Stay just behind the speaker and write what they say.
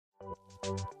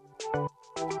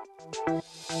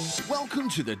Welcome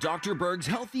to the Dr. Berg's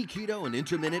Healthy Keto and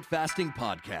Intermittent Fasting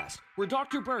Podcast, where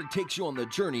Dr. Berg takes you on the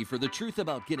journey for the truth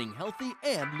about getting healthy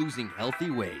and losing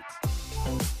healthy weight.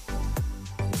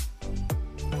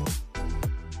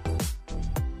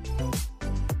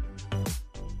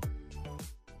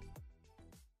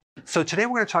 So today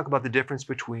we're going to talk about the difference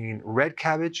between red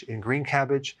cabbage and green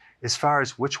cabbage as far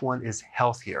as which one is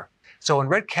healthier. So in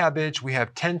red cabbage, we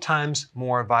have 10 times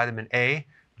more vitamin A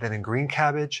than in green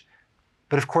cabbage.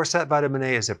 But of course, that vitamin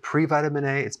A is a pre-vitamin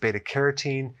A. It's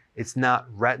beta-carotene. It's not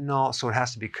retinol, so it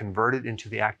has to be converted into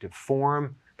the active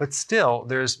form. But still,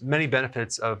 there's many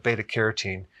benefits of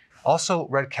beta-carotene. Also,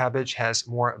 red cabbage has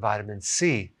more vitamin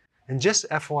C. And just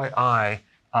FYI,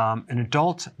 an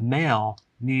adult male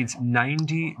needs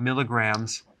 90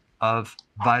 milligrams of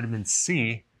vitamin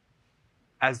C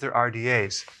as their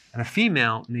RDAs, and a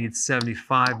female needs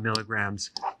 75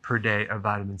 milligrams per day of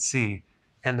vitamin C.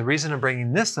 And the reason I'm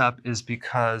bringing this up is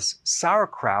because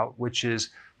sauerkraut, which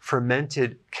is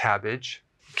fermented cabbage,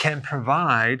 can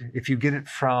provide, if you get it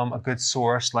from a good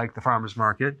source like the farmer's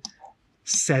market,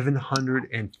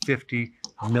 750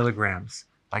 milligrams,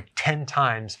 like 10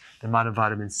 times the amount of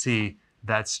vitamin C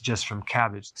that's just from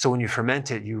cabbage. So when you ferment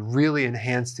it, you really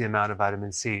enhance the amount of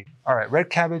vitamin C. All right,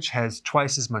 red cabbage has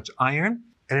twice as much iron,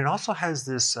 and it also has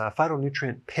this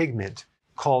phytonutrient pigment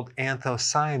called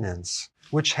anthocyanins,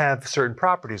 which have certain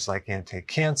properties like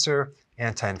anti-cancer,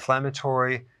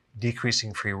 anti-inflammatory,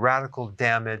 decreasing free radical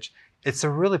damage. It's a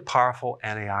really powerful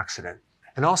antioxidant.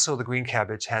 And also the green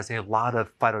cabbage has a lot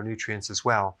of phytonutrients as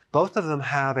well. Both of them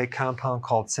have a compound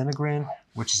called sinigrin,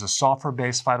 which is a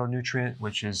sulfur-based phytonutrient,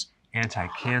 which is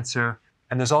anti-cancer.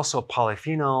 And there's also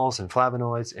polyphenols and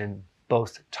flavonoids in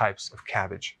both types of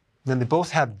cabbage. Then they both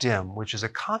have DIM, which is a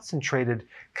concentrated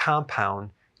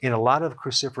compound in a lot of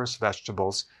cruciferous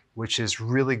vegetables, which is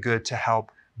really good to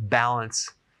help balance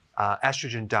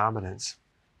estrogen dominance.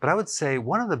 But I would say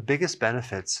one of the biggest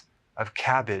benefits of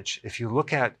cabbage, if you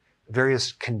look at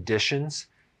various conditions,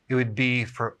 it would be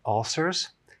for ulcers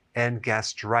and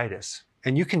gastritis.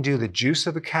 And you can do the juice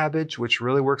of a cabbage, which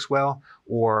really works well,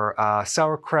 or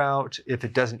sauerkraut if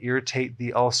it doesn't irritate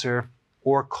the ulcer,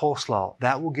 or coleslaw.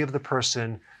 That will give the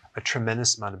person a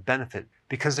tremendous amount of benefit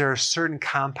because there are certain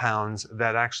compounds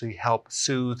that actually help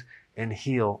soothe and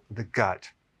heal the gut.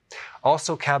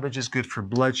 Also, cabbage is good for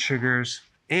blood sugars,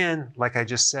 and like I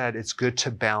just said, it's good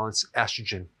to balance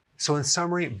estrogen. So in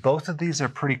summary, both of these are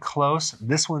pretty close.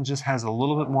 This one just has a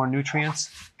little bit more nutrients,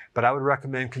 but I would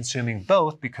recommend consuming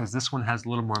both because this one has a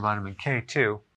little more vitamin K too.